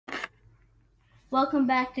Welcome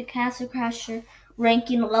back to Castle Crasher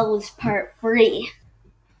Ranking Levels Part 3.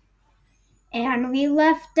 And we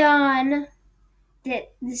left on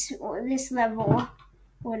this level,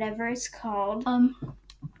 whatever it's called.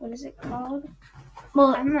 What is it called?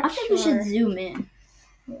 Well, I'm not I think sure. we should zoom in.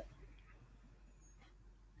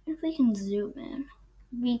 If we can zoom in.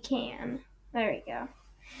 We can. There we go.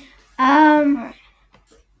 Alright.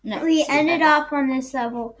 No, We ended off on this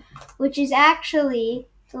level, which is actually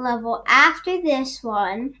the level after this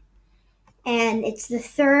one, and it's the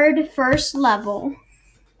first level.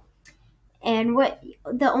 And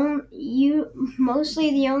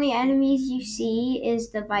mostly the only enemies you see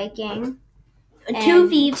is the Viking, two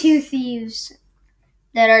thieves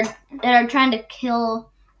that are trying to kill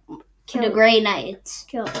the Grey Knights.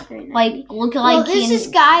 Kill the Grey Knights. Like look like this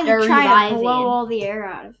guy they're trying to blow all the air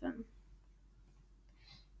out of him.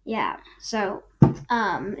 Yeah. So,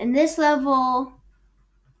 in this level,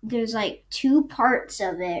 there's like two parts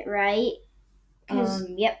of it, right?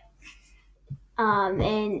 Yep.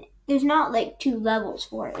 And there's not like two levels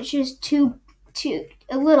for it. It's just two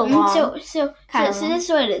a little long. So this is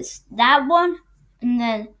what it is. That one, and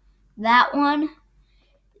then that one,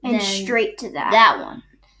 and then straight to that. That one.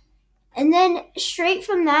 And then straight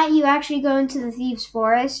from that, you actually go into the Thieves'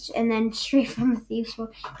 Forest, and then straight from the Thieves'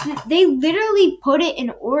 Forest. They literally put it in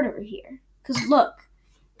order here. Because look,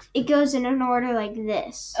 it goes in an order like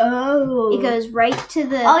this. Oh. It goes right to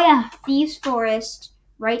the Thieves' Forest,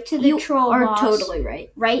 right to the troll boss. You are totally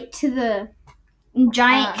right. Right to the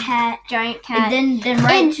giant cat. And then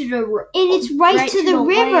right to the... And it's right to the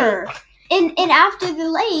river. And after the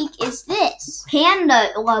lake is this. Panda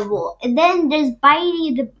level. And then there's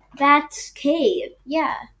Bitey the Bat's cave.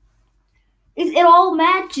 Yeah. It all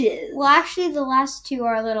matches. Well, actually, the last two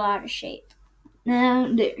are a little out of shape.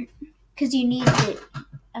 No, there. Because you need it.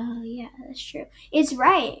 Oh, yeah, that's true. It's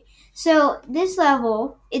right. So, this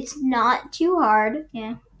level, it's not too hard.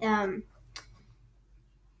 Yeah.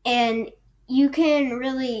 And you can't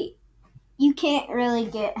really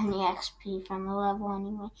get any XP from the level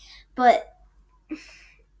anyway. But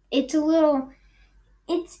it's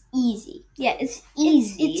easy. Yeah, it's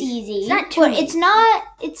easy. It's easy. It's not too but easy.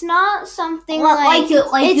 It's not something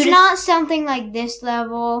it's not something like this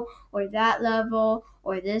level or that level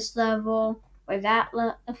or this level or that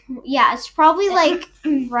level. Yeah, it's probably like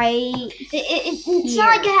right. It's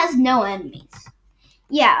not like it has no enemies.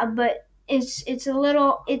 Yeah, but it's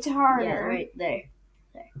harder. Yeah, right there.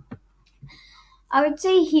 I would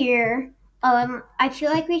say here. I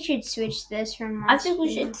feel like we should switch this from. I think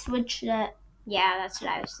we should switch that. Yeah, that's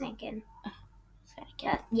what I was thinking.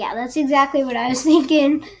 Yeah, that's exactly what I was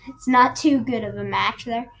thinking. It's not too good of a match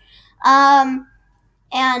there.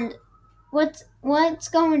 And what's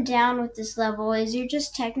going down with this level is you're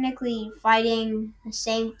just technically fighting the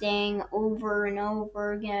same thing over and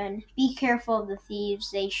over again. Be careful of the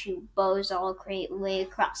thieves. They shoot bows all the way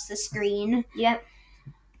across the screen. Yep.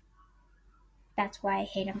 That's why I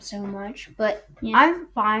hate them so much. But yeah. I'm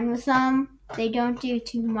fine with them. They don't do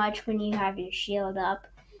too much when you have your shield up.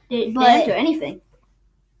 They don't do anything.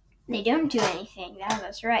 They don't do anything. Yeah,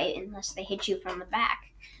 that's right. Unless they hit you from the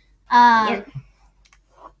back. Yep.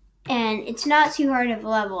 And it's not too hard of a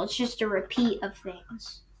level. It's just a repeat of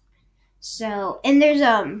things. So, and there's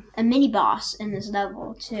a mini boss in this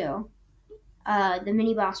level too. The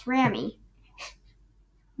mini boss Rami.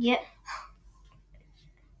 Yep.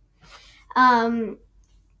 And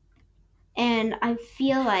I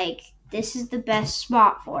feel like this is the best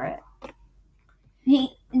spot for it.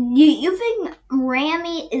 You think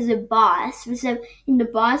Rami is a boss, so in the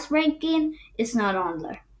boss ranking, it's not on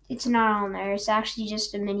there. It's not on there. It's actually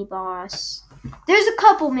just a mini boss. There's a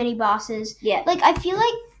couple mini bosses. Yeah. Like, I feel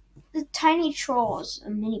like the tiny troll is a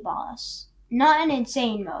mini boss. Not in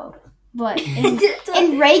insane mode, but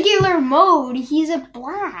in regular mode, he's a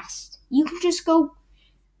blast. You can just go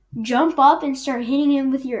jump up and start hitting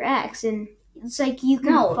him with your X, and it's like you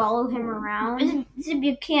can follow him around.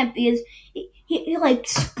 You can't because he like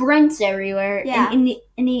sprints everywhere. Yeah. And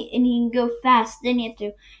he can go fast. Then you have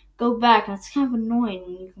to go back, and it's kind of annoying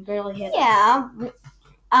when you can barely hit him. Yeah.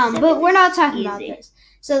 But we're not talking about this.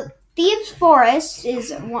 So Thieves' Forest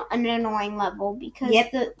is an annoying level because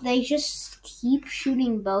they just keep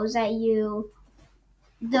shooting bows at you.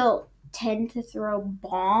 They'll tend to throw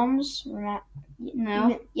bombs. When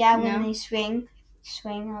they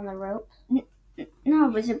swing on the rope. No,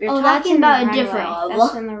 but if you're talking about a different level.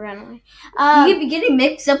 That's in the runway. You could be getting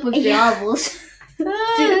mixed up with your levels.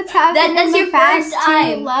 That's your first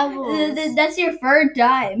time. That's your third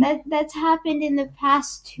time. That's happened in the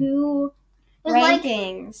past two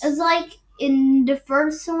rankings. It's like in the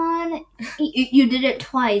first one, you did it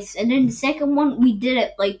twice, and then the second one we did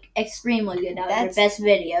it like extremely good. That was our best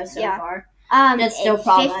video so far. That's still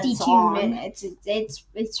probably 52 minutes.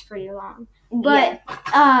 It's pretty long. But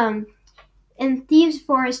in Thieves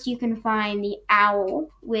Forest you can find the owl,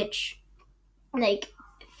 which like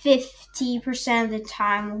 50% of the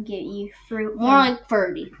time will get you fruit. More like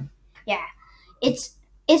 30. Yeah.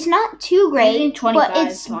 It's not too great, but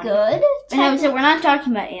it's 20. Good. And I would say we're not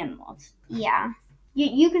talking about animals. Yeah.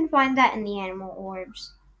 You can find that in the animal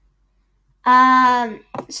orbs.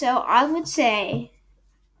 So I would say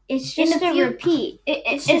it's just a repeat.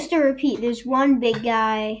 It's just a repeat. There's one big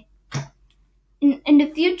guy. In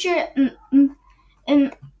the future,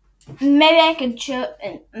 and maybe I can show.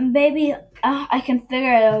 Maybe I can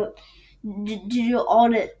figure out to do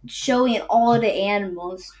showing all the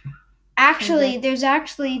animals. Actually, there's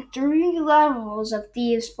actually 3 levels of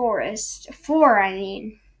Thieves Forest. 4, I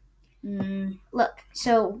mean. Look,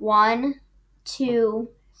 so 1, 2,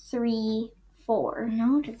 3, 4.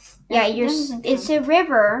 No, it's a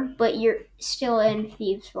river, but you're still in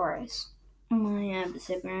Thieves Forest. Oh yeah,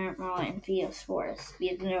 but we're not in Thieves Forest.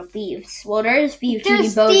 Because there are no thieves. Well, there's thieves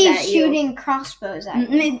shooting crossbows at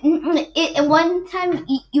you. And one time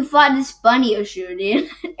you fought this bunny was shooting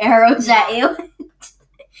arrows at you.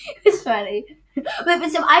 It was funny. But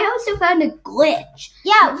so I also found a glitch.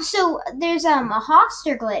 Yeah, so there's a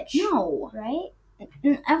Hogster glitch. No. Right?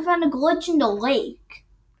 I found a glitch in the lake.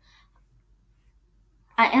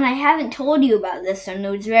 And I haven't told you about this, so I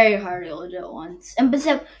know it's very hard to do it once. And but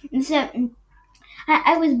so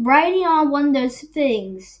I was riding on one of those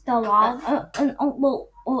things. The log?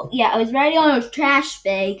 Well, yeah, I was riding on a trash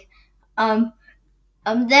bag. Then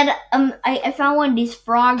I found one of these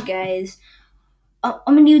frog guys.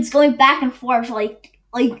 He was going back and forth like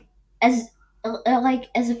as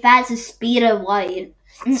fast as speed of light.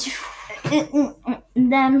 And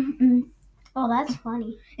then. Oh, that's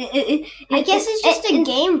funny. I guess it's just a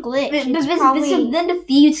game glitch. So then the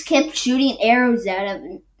thieves kept shooting arrows at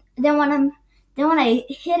him. Then when I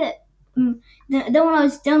hit it, then when I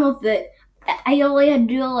was done with it, I only had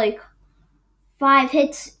to do like 5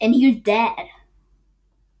 hits, and he was dead.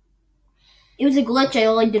 It was a glitch I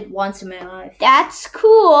only did once in my life. That's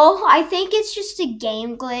cool. I think it's just a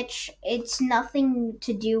game glitch. It's nothing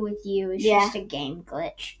to do with you. It's just a game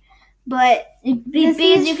glitch. But because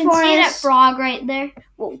you can see that frog right there.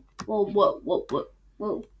 Whoa.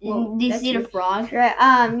 Do you see the frog? Right.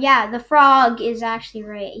 Yeah, the frog is actually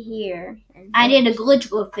right here. I did a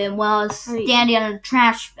glitch with him while I was standing on a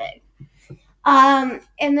trash bag. And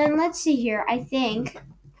then let's see here. I think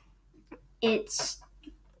it's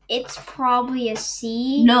probably a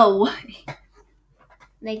C. No way.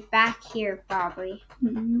 Like back here, probably.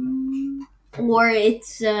 Or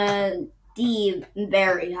it's D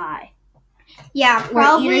very high. Yeah,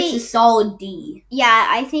 probably. Or either it's a solid D. Yeah,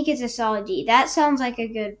 I think it's a solid D. That sounds like a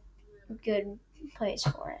good place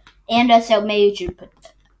for it. And so maybe you should put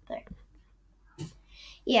that there.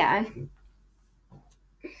 Yeah.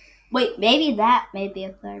 Wait, maybe that may be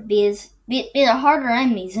up there. Because they're harder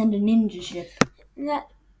enemies than the ninja ship. Yeah,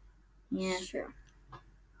 true.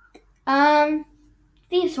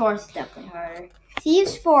 Thieves Forest is definitely harder.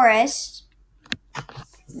 Thieves Forest.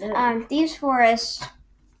 Thieves Forest.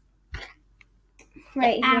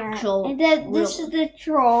 Right here. This is the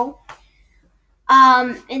troll.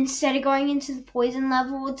 Instead of going into the poison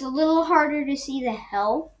level, it's a little harder to see the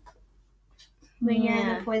health when you're in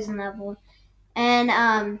the poison level.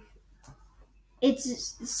 And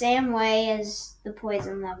it's the same way as the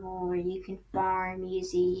poison level where you can farm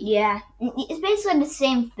easy. Yeah. It's basically the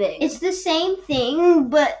same thing. It's the same thing,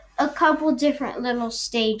 but a couple different little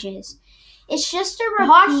stages. It's just a repeat.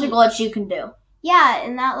 Hogster glitch you can do. Yeah,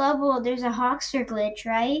 in that level, there's a Hogster glitch,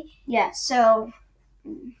 right? Yeah. So,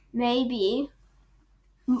 maybe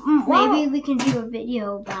we can do a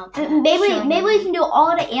video about that. Maybe we can do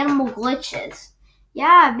all the animal glitches.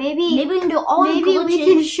 Yeah, maybe we can do all the glitches. Maybe we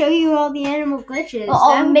can show you all the animal glitches.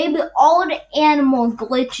 Maybe all the animal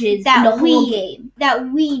glitches in the whole game.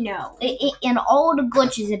 That we know. And all the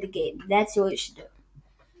glitches in the game. That's what we should do.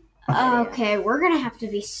 Okay, we're going to have to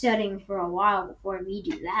be studying for a while before we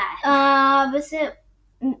do that.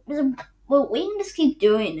 Well, we can just keep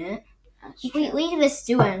doing it. We can just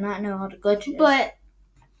do it and not know how to glitch it. But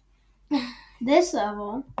this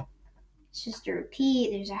level, it's just a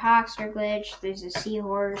repeat. There's a Hogster glitch. There's a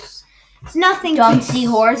seahorse. It's nothing.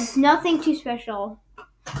 Seahorse. Nothing too special.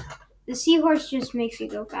 The seahorse just makes you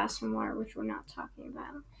go fast in water, which we're not talking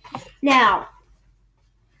about. Now,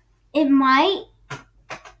 it might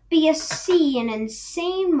be a C in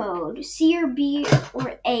insane mode, C or B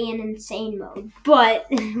or A in insane mode. But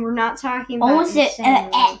we're not talking about almost insane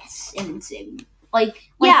an X in insane.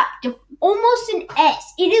 Yeah, almost an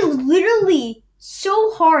S. It is literally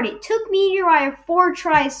so hard. It took Meteorite 4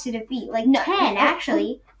 tries to defeat, 10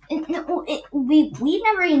 actually. We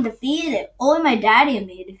never even defeated it. Only my daddy and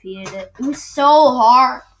me defeated it. It was so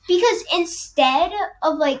hard. Because instead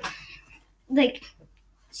of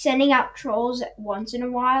sending out trolls once in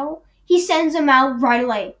a while, he sends them out right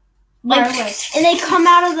away. And they come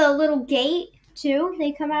out of the little gate too.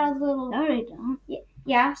 They come out of the little. No, they don't.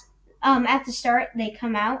 Yeah. At the start they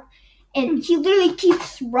come out, and he literally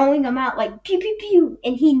keeps throwing them out like pew pew pew,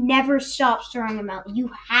 and he never stops throwing them out. You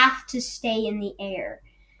have to stay in the air.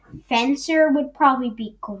 Fencer would probably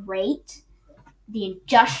be great. The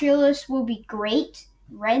Industrialist will be great.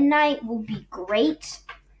 Red Knight will be great.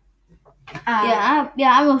 I'm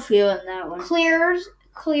a few in that one.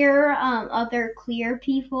 Other clear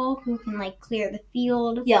people who can clear the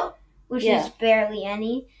field. Yeah. Which is barely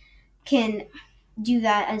any, can do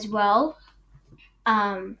that as well.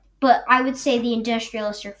 But I would say the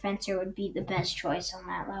Industrialist or Fencer would be the best choice on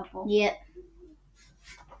that level. Yeah.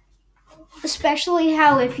 Especially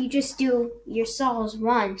how if you just do your saws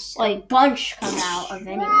once, a bunch come out of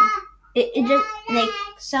anyone. It just like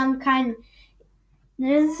some kind.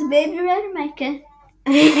 There's baby red Micah.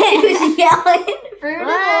 He was yelling for the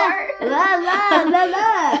door. La la la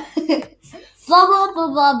la. Blah blah blah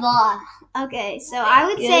blah blah. Okay, so I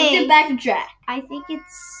would say get back to track. I think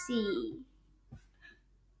it's C.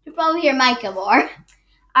 You'll probably hear Micah more.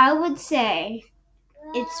 I would say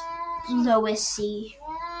it's lowest C.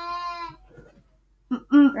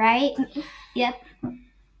 Right? Yep.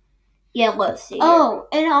 Yeah, lowest C. Oh,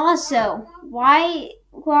 and also, why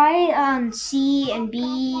C and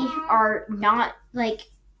B are not like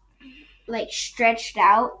stretched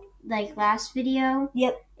out like last video?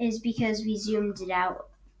 Yep. Is because we zoomed it out.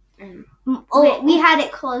 We had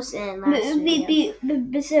it close in last video.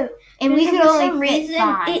 And we could only fit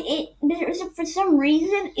 5. For some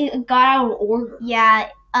reason, it got out of order. Yeah,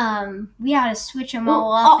 we had to switch them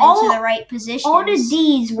all up into the right positions. All the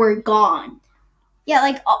D's were gone.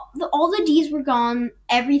 Yeah, all the D's were gone.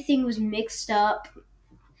 Everything was mixed up.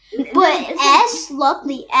 But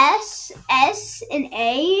luckily, S and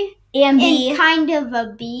A and B, and kind of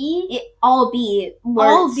a B. All B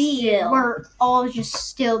were all just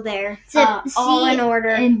still there. All in order.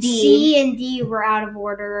 And D. C and D were out of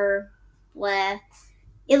order. Bleh.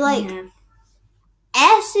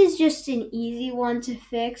 S is just an easy one to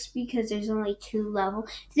fix because there's only 2 levels.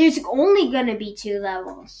 There's only gonna be 2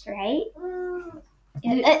 levels, right?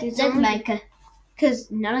 That's Micah.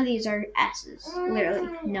 Because none of these are S's. Literally,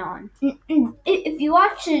 none. If you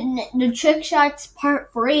watch the Trick Shots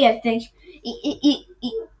Part 3, I think,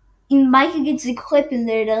 Micah gets a clip in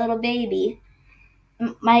there, the little baby.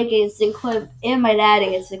 Micah gets the clip, and my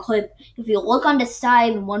daddy gets the clip. If you look on the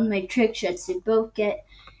side in one of my Trick Shots, they both get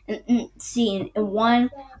seen in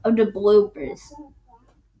one of the bloopers.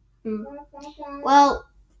 Well,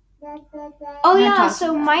 oh yeah,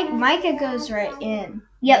 so Micah goes right in.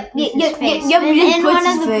 Yep. In one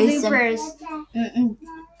of the bloopers.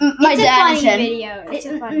 My dad said it's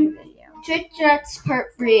a funny video. Trick Shots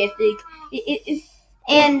Part 3, I think.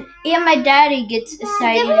 And my daddy gets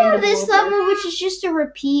excited. Then we have this level, which is just a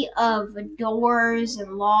repeat of doors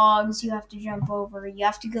and logs. You have to jump over. You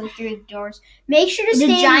have to go through the doors. Make sure to stay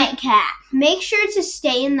the giant cat. Make sure to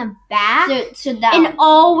stay in the back. So that and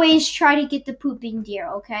always try to get the pooping deer.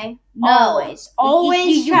 Okay. No.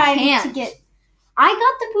 Always you try can't. to get. I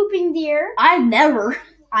got the pooping deer. I've never.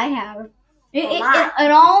 I have.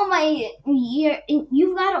 In all my year,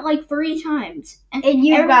 you've got it 3 times, and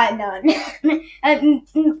you got none.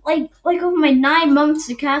 Over my 9 months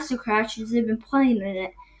of Castle Crashers, I've been playing in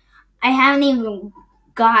it. I haven't even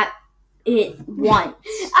got it once.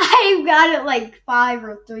 I've got it 5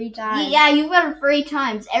 or 3 times. Yeah, you've got it 3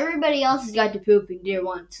 times. Everybody else has got the pooping deer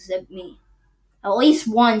once, except me. At least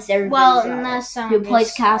once, everybody. Unless someone who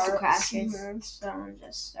plays Castle Crashers. Someone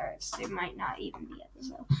just starts, they might not even be at this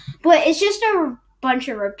level. But it's just a bunch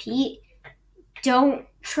of repeat. Don't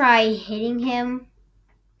try hitting him,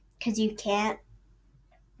 because you can't.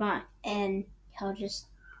 Fine. And he'll just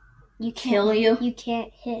kill you. You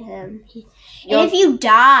can't hit him. And if you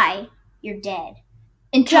die, you're dead.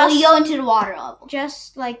 Until you go into the water level.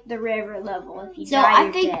 Just like the river level. If you die,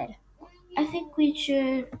 you're dead. I think we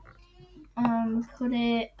should put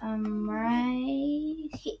it right.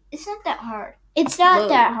 It's not that hard. It's not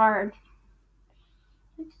that hard.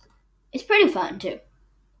 It's pretty fun too.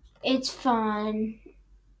 It's fun.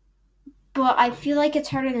 But I feel like it's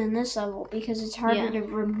harder than this level because it's harder to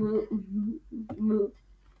remove.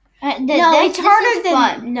 It's harder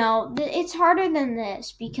than it's harder than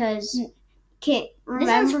this because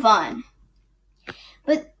remember this is fun.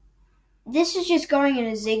 But this is just going in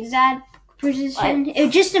a zigzag position.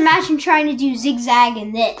 Just imagine trying to do zigzag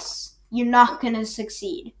in this. You're not gonna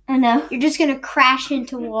succeed. I know. You're just gonna crash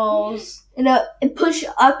into walls. And push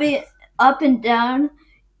up and down,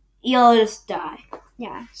 you'll just die.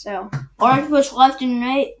 Yeah, so. Or if you push left and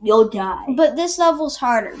right, you'll die. But this level's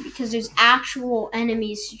harder because there's actual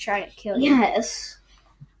enemies to try to kill you. Yes.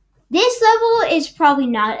 This level is probably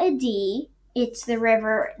not a D. It's the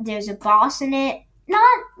river. There's a boss in it.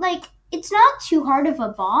 It's not too hard of a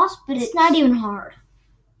boss, but it's not even hard.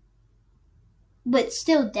 But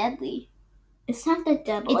still deadly. It's not that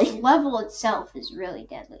deadly. Its level itself is really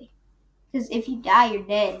deadly. Because if you die, you're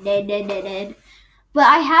dead. But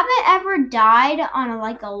I haven't ever died on a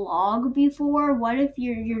log before. What if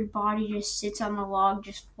your body just sits on the log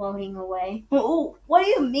just floating away? Well, what do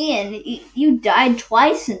you mean? You died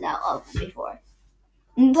twice in that level before.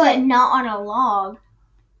 But not on a log.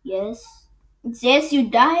 Yes. Yes, you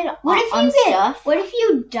died on stuff. What if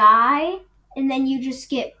you die and then you just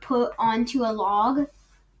get put onto a log?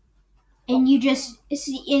 And you're just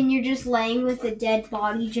laying with a dead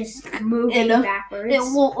body, just moving backwards.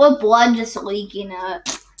 With blood just leaking out.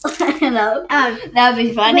 That'd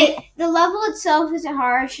be funny. But the level itself isn't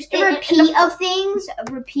hard. It's just a repeat of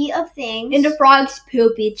things. And the frogs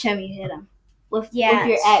poop each time you hit them with your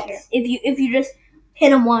X. True. If you just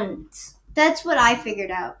hit them once. That's what I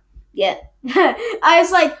figured out. Yeah. I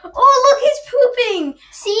was like, oh look, he's pooping.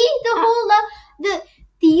 See the whole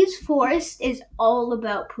Thieves' Forest is all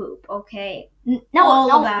about poop, okay? No.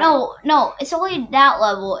 It's only that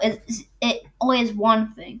level. It only has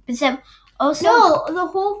one thing. Except the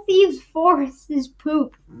whole Thieves' Forest is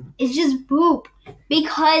poop. It's just poop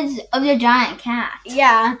because of the giant cat.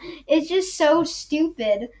 Yeah, it's just so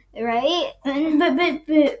stupid, right? But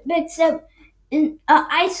except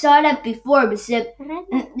I saw that before. But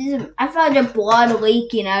I found the blood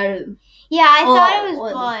leaking out of him. Yeah, I thought it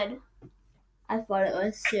was blood. I thought it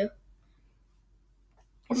was too.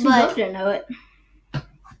 It's supposed to know it.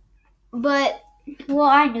 But, well,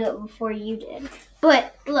 I knew it before you did.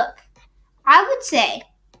 But, look, I would say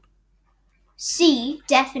C,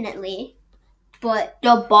 definitely. But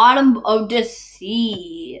the bottom of the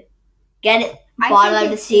sea. Get it? Bottom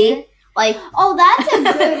of the sea. Oh, that's a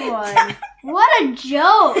good one. What a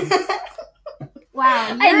joke.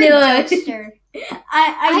 Wow, you're a jokester.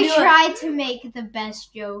 I tried to make the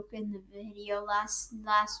best joke in the video last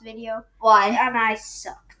video. Why? And I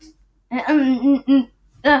sucked. I'm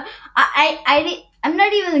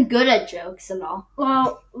not even good at jokes at all.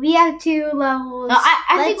 Well, we have 2 levels. No,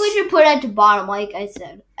 I think we should put it at the bottom, like I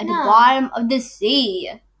said. At the bottom of the sea.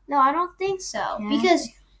 No, I don't think so. Yeah. Because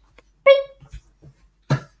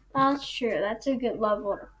that's true. That's a good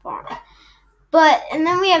level to farm. And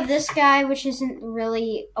then we have this guy, which isn't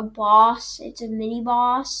really a boss. It's a mini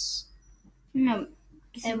boss. No.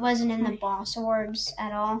 It wasn't in the boss orbs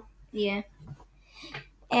at all. Yeah.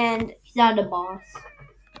 And he's not a boss.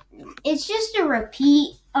 It's just a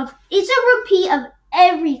repeat of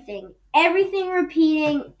everything. Everything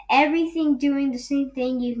repeating, everything doing the same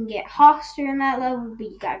thing. You can get Hawkster in that level, but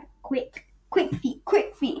you got quick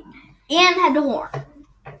feet. And had the horn.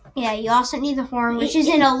 Yeah, you also need the horn, which is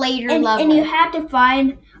in a later level. And you have to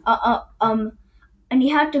find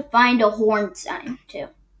a horn sign too.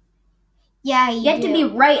 Yeah, you have to be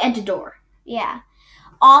right at the door. Yeah.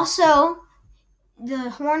 Also, the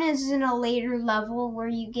horn is in a later level where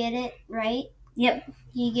you get it, right? Yep.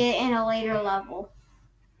 You get it in a later level.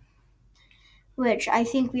 Which I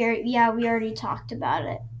think we already talked about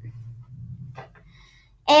it.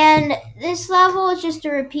 And this level is just a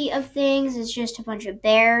repeat of things. It's just a bunch of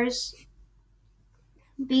bears.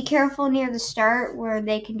 Be careful near the start where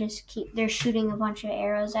they can they're shooting a bunch of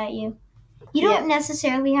arrows at you. You don't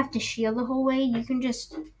necessarily have to shield the whole way. You can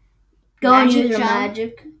just go and use your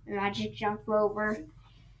magic jump over.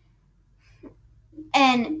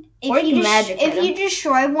 And if you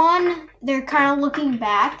destroy one, they're kind of looking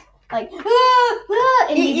back like,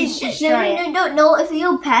 and you just destroy it. No, if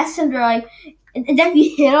you go past them, they're like, and then if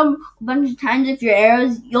you hit them a bunch of times with your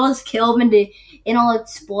arrows, you'll just kill them and it'll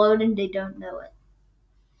explode and they don't know it.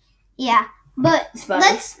 Yeah, but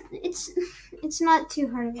it's not too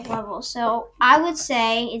hard of a level. So I would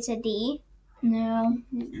say it's a D. No,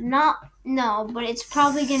 but it's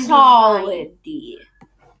probably gonna be solid D.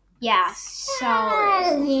 Yeah,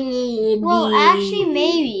 solid. Well, actually,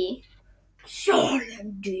 maybe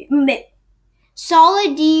solid D.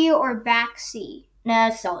 Solid D or back C.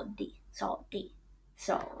 No, solid D. Solid D.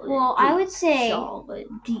 Solid Well, D. I would say solid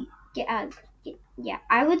D. Yeah,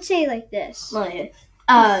 I would say like this. Oh yeah,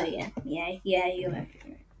 you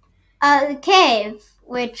are. The cave,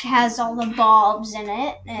 which has all the bulbs in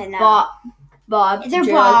it, and Bobs. They're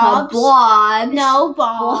bobs. Blobs. No,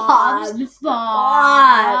 bobs. Bobs.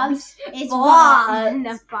 Bobs. It's bobs.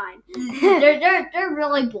 No, fine. they're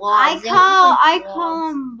really blobs. I call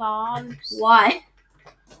them bobs. Why?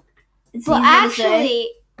 It's well, easy to actually, say.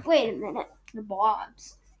 wait a minute. The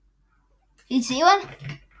blobs. You see one?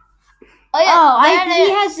 Oh yeah.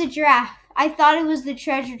 He has the giraffe. I thought it was the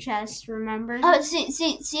treasure chest. Remember? Oh, see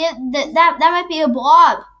that might be a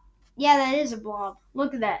blob. Yeah, that is a blob.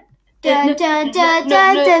 Look at that. Dun, Dun dun dun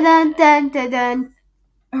dun dun dun dun dun.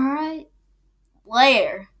 All right.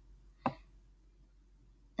 Layer.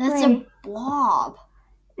 That's a blob.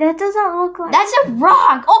 That doesn't look like. That's a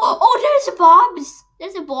rock. Oh, there's a blobs.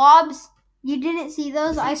 There's a blobs. You didn't see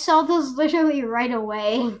those? I saw those literally right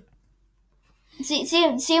away. See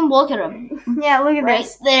him. Look at him. Yeah, look at right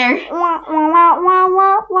this. There.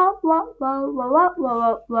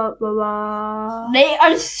 They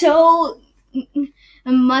are so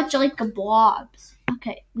much like a blobs.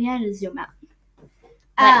 Okay, we had to zoom out.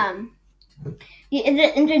 And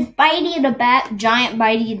there's Bitey in the back, giant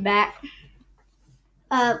Bitey in the back.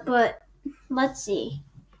 But let's see.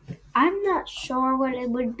 I'm not sure what it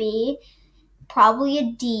would be. Probably a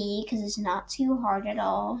D because it's not too hard at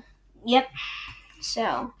all. Yep.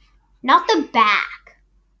 So, not the back.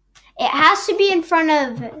 It has to be in front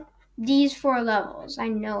of these 4 levels. I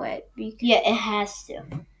know it. Yeah, it has to.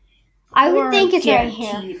 I would think it's right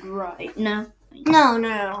here. Right. No.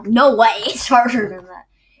 No way. It's harder than that.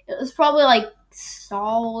 It was probably like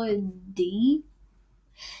solid D.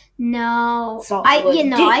 No. Solid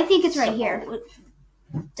D. I think it's right solid. Here.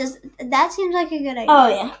 That seems like a good idea.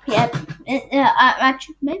 Oh yeah.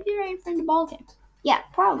 Actually, maybe right in front of the ball game. Yeah,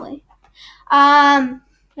 probably. And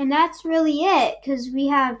that's really it because we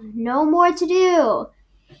have no more to do.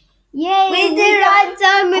 Yay! We got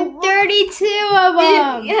done with 32 of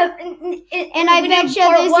them. And I bet you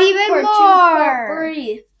there's even more.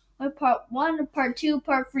 Part 1, Part 2,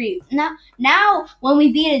 Part 3. Now, when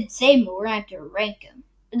we beat a Saber, we're gonna have to rank them.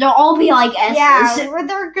 They'll all be like S's. Yeah,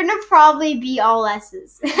 they're gonna probably be all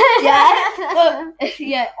S's.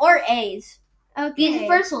 Yeah, or A's. Okay. The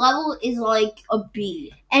first level is like a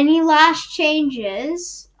B. Any last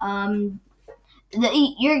changes? You're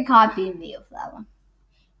copying me of that one.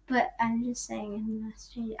 But I'm just saying any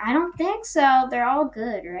last changes. I don't think so. They're all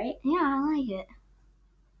good, right? Yeah, I like it.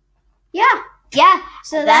 Yeah.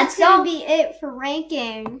 So that's gonna be it for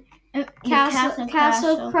ranking.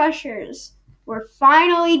 Castle Crushers. We're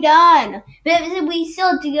finally done. But we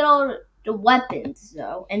still have to get all the weapons,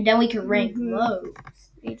 though, and then we can rank those.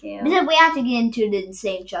 We do. But then we have to get into the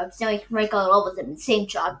insane shops. Then we can rank all the levels in the insane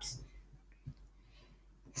shops.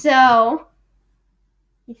 So,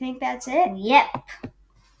 you think that's it? Yep.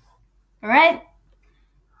 All right.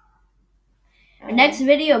 Our next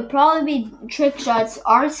video will probably be Trick Shots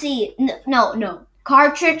RC. No.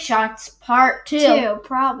 Car Trick Shots Part 2.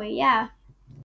 Probably, yeah.